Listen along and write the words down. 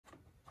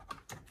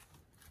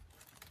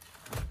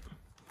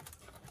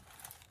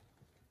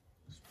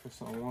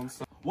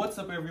What's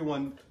up,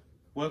 everyone?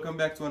 Welcome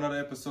back to another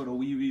episode of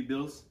We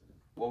Rebuilds.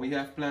 What we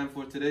have planned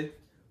for today,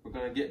 we're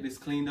gonna get this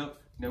cleaned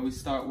up, then we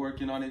start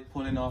working on it,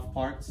 pulling off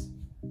parts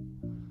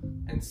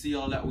and see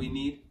all that we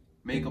need,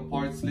 make a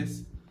parts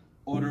list,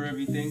 order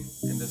everything,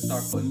 and then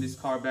start putting this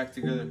car back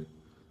together.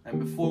 And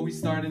before we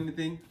start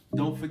anything,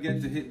 don't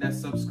forget to hit that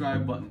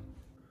subscribe button.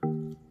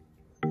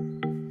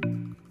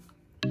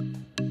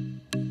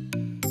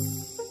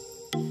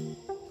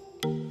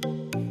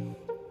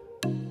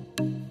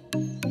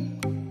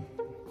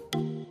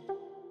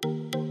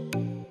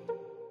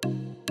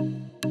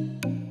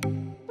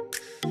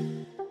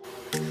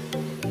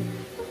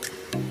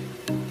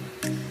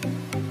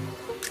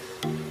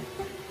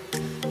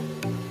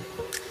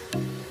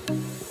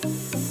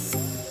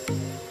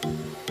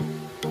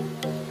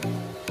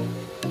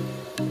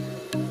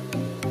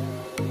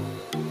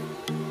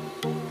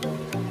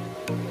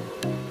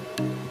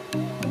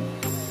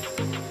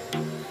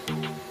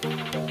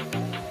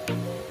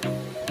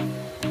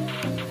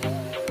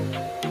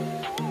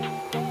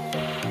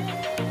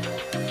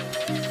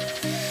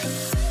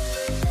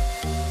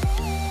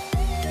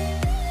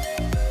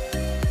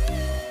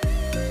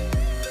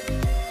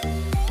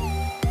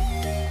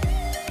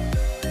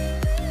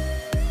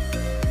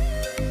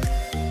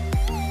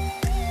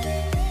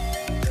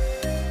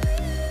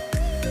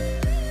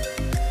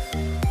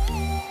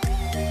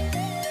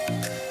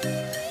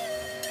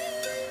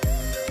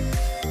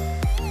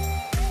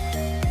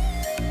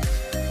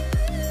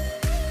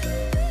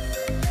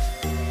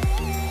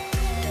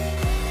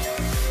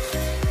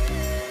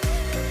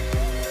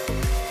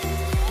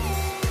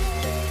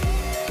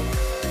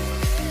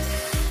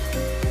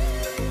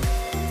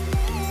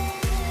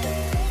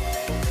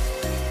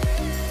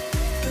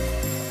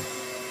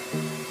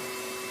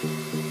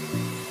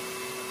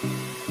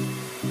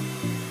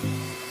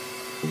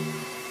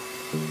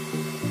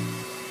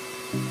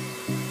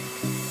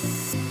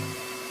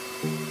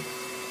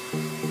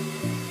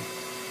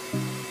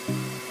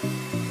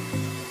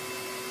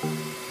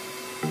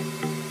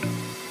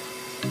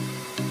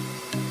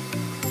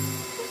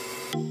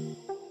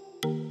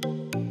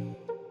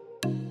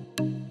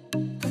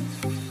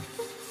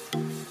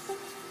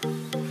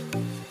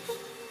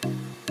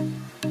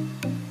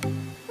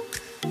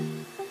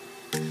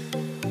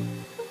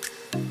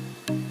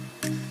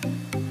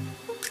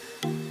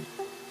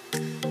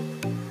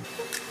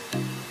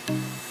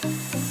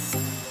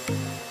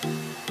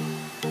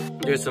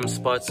 There's some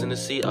spots in the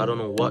seat, I don't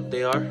know what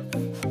they are,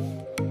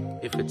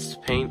 if it's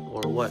paint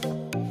or what,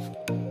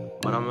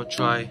 but I'm gonna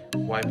try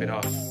wipe it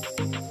off. Would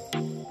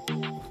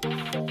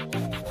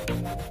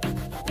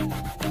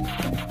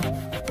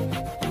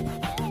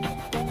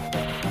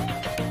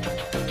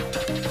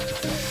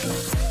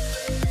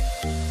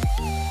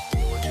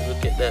you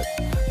look at that?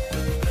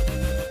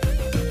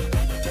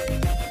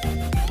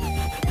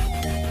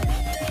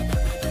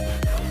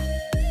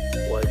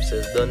 Wipe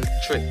says done the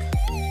trick.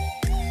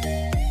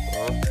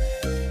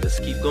 Let's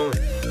keep going.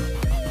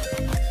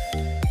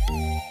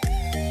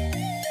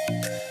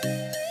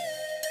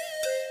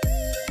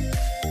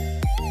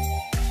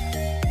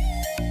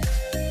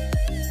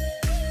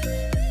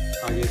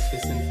 I guess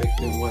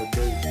disinfectant wipe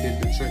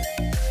did the trick.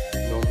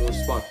 No more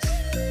spots.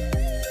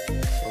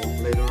 So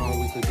later on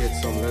we could get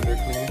some leather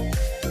cleaning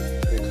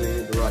and clean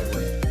it the right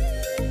way.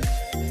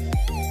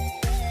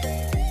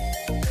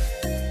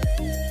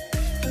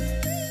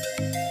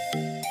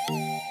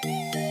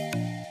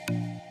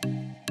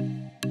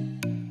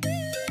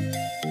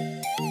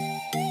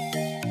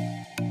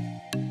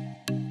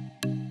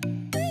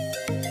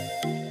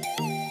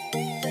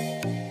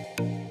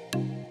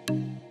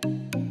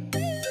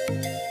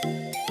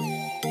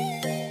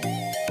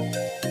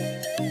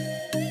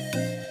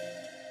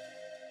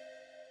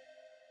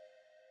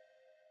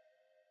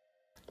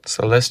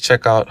 So let's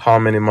check out how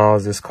many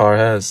miles this car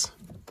has.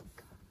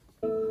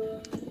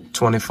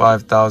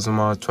 25,000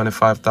 miles,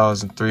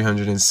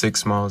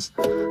 25,306 miles.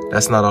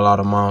 That's not a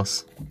lot of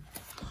miles.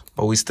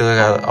 But we still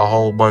got a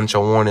whole bunch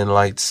of warning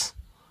lights.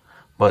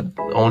 But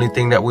the only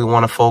thing that we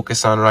want to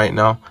focus on right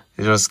now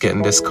is just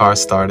getting this car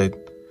started.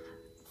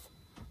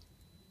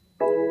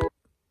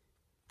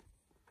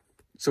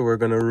 So we're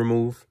going to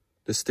remove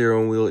the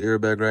steering wheel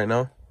airbag right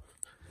now.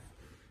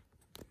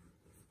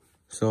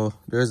 So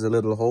there's a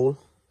little hole.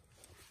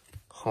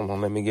 Hold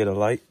on, let me get a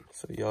light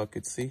so y'all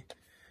could see.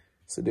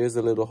 So there's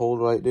a little hole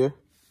right there.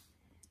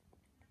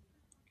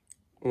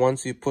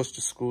 Once you push the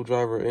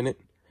screwdriver in it,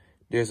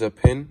 there's a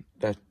pin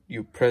that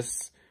you're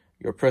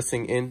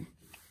pressing in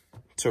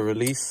to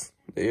release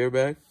the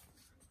airbag.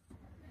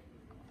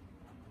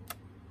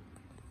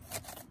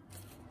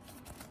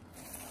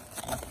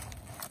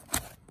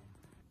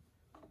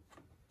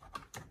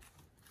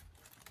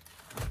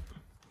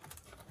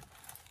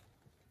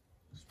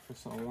 Just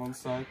press on one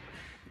side.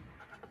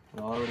 I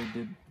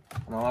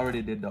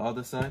already did the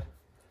other side.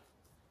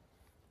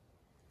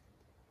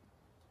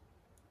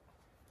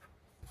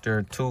 There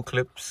are two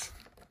clips.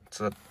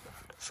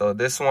 So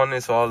this one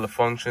is all the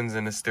functions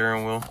in the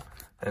steering wheel,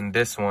 and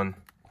this one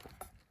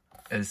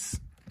is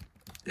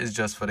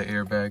just for the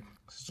airbag.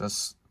 So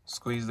just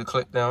squeeze the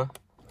clip down.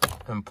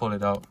 and pull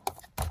it out.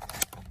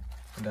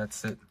 And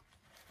that's it.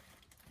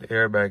 The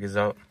airbag is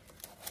out.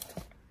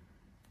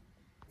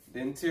 The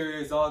interior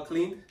is all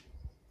cleaned.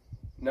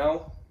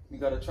 Now we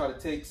gotta try to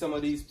take some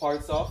of these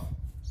parts off,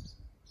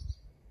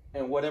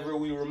 and whatever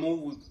we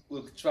remove,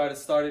 we'll try to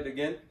start it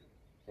again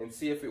and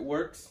see if it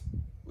works.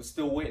 We're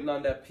still waiting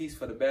on that piece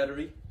for the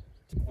battery.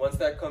 Once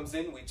that comes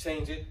in, we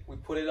change it, we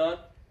put it on,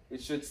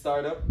 it should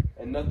start up,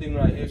 and nothing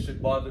right here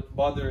should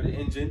bother the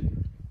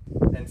engine,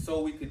 and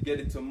so we could get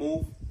it to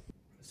move.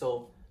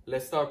 So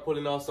let's start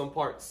pulling off some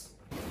parts.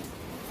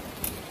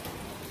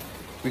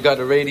 We got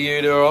the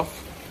radiator off,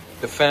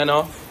 the fan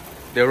off.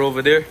 They're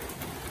over there.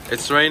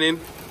 It's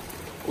raining.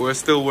 We're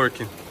still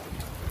working.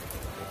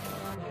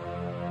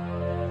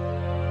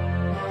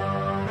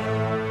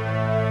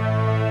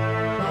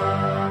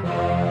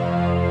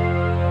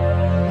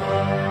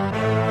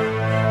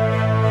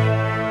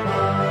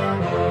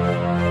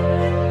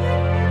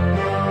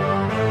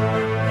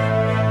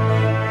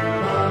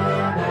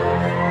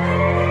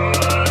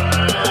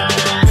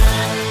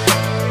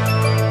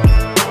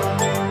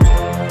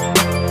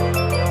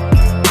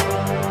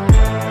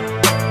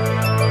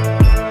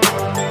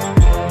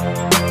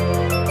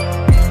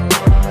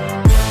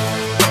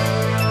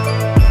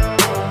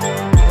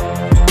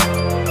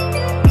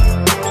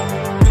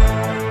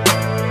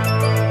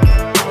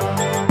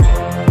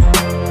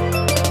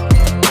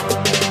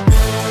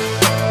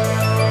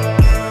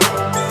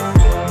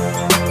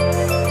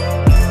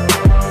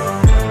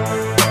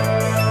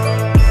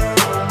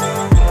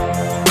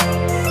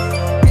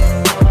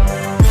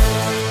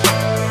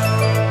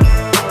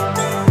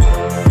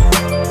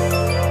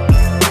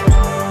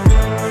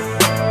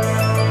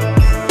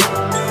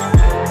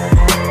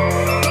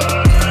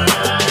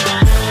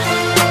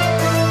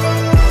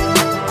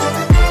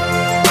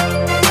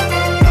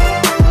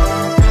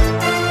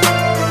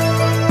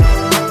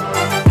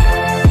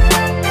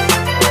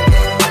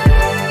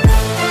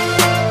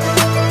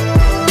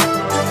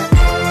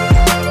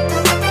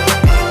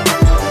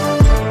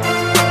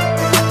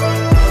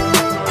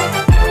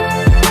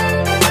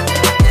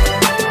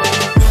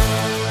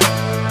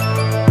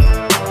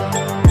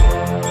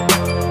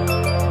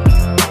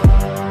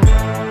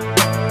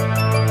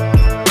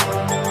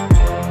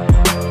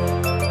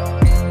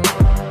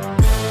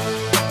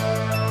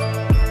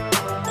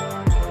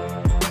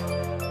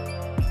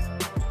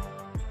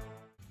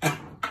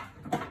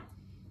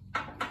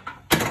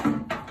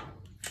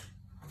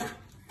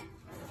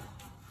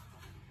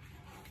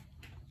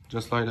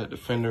 Just like that, the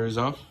fender is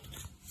off.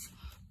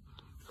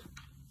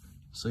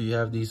 So you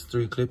have these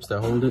 3 clips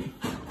that hold it.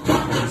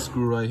 One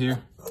screw right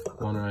here,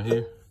 one right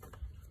here,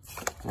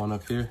 one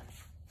up here,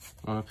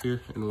 one up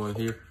here, and one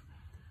here,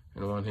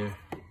 and one here.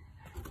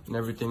 And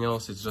everything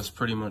else is just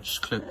pretty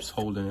much clips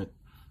holding it.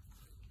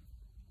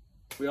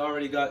 We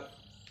already got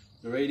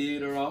the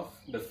radiator off,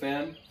 the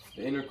fan,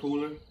 the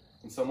intercooler,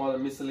 and some other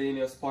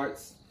miscellaneous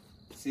parts.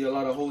 See, a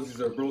lot of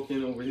hoses are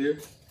broken over here.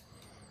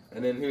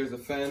 And then here's the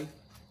fan,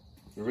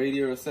 the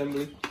radiator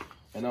assembly,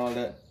 and all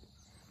that.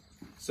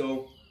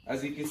 So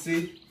as you can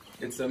see,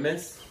 it's a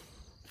mess.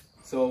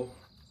 So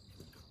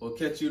we'll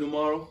catch you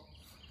tomorrow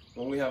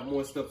when we have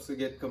more stuff to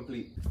get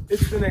complete.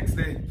 It's the next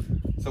day,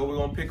 so we're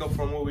gonna pick up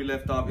from where we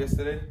left off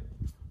yesterday.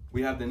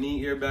 We have the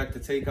knee airbag to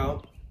take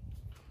out.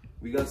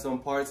 We got some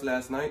parts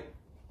last night,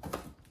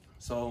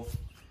 so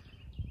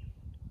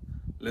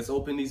let's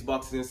open these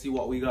boxes and see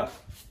what we got.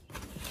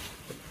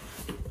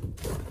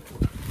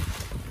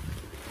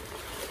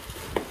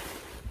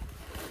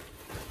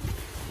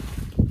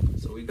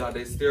 We got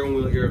a steering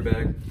wheel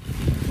airbag.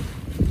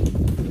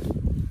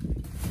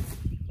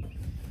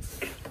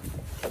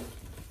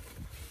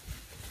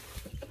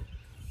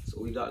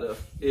 So we got the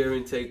air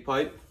intake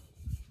pipe.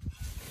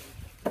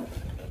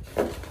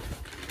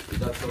 We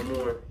got some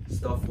more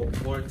stuff for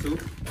Part 2.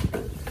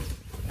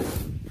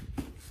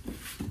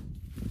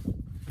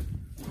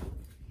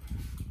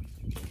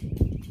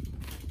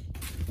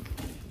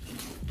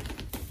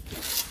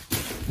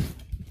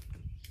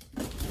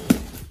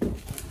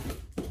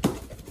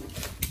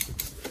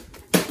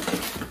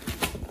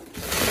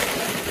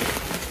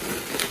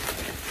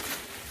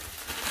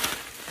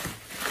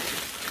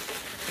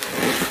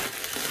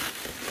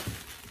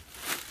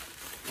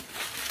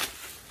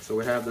 So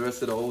we have the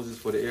rest of the hoses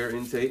for the air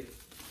intake.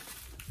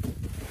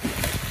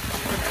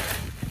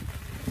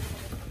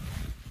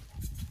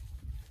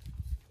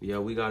 Yeah,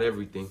 we got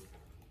everything.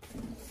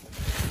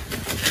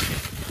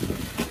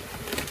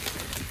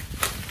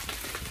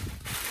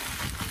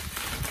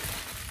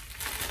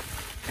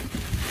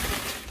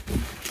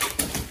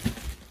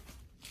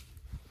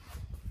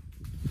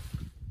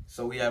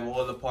 So we have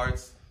all the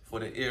parts for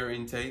the air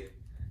intake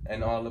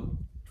and all the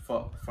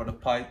for the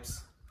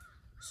pipes.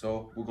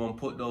 So we're gonna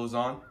put those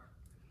on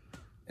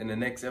in the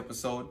next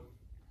episode.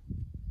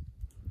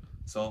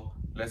 So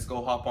let's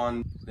go hop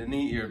on the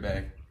knee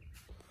airbag.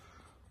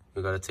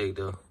 We gotta take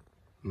the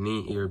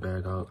knee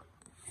airbag out.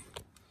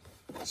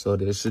 So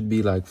there should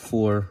be like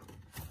 4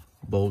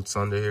 bolts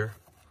under here.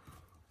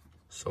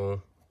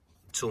 So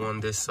 2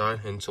 on this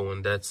side and 2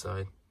 on that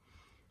side.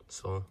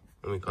 So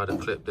and we gotta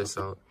clip this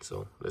out.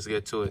 So let's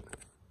get to it.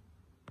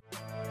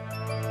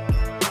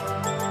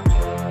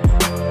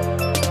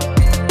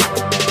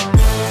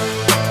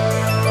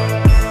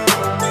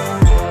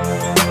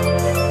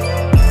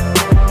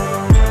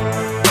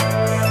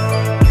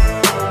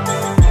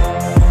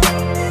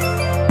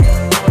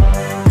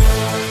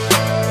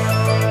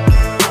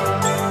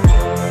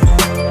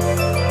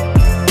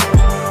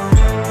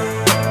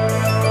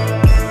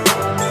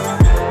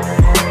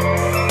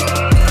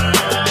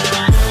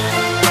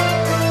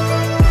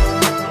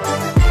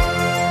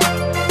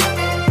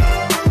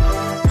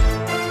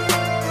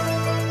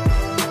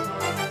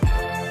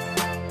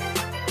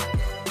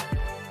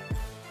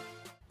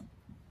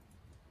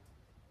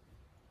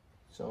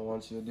 So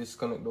once you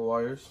disconnect the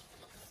wires,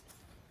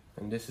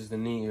 and this is the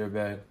knee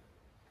airbag,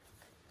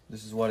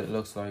 this is what it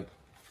looks like.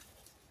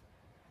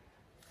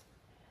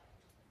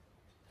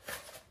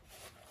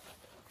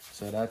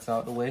 So that's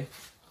out the way.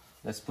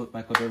 Let's put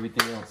back up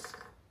everything else.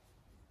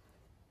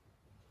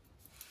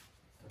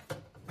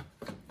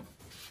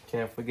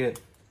 Can't forget,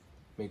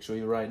 make sure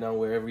you write down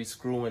where every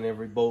screw and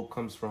every bolt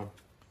comes from,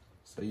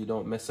 so you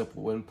don't mess up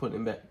when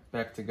putting it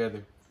back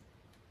together.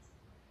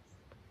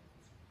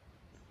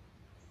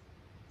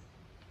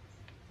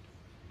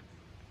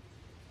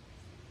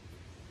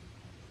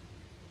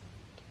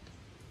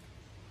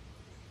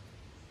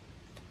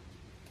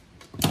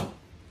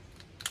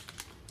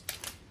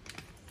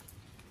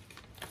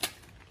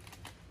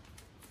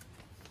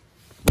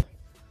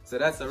 So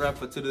that's a wrap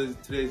for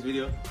today's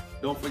video.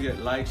 Don't forget,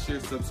 like,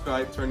 share,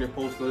 subscribe, turn your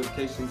post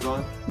notifications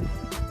on.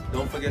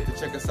 Don't forget to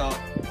check us out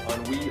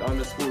on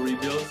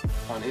we_rebuilds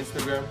on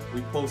Instagram. We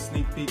post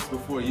sneak peeks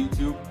before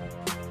YouTube.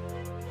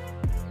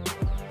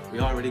 We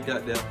already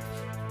got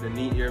the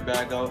knee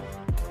airbag out,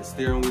 the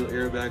steering wheel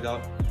airbag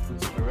out, we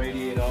took the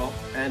radiator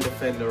off, and the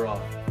fender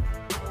off.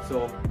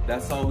 So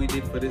that's all we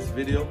did for this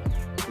video.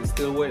 We're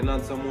still waiting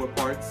on some more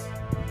parts.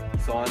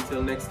 So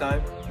until next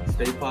time,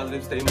 stay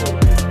positive, stay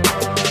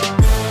motivated.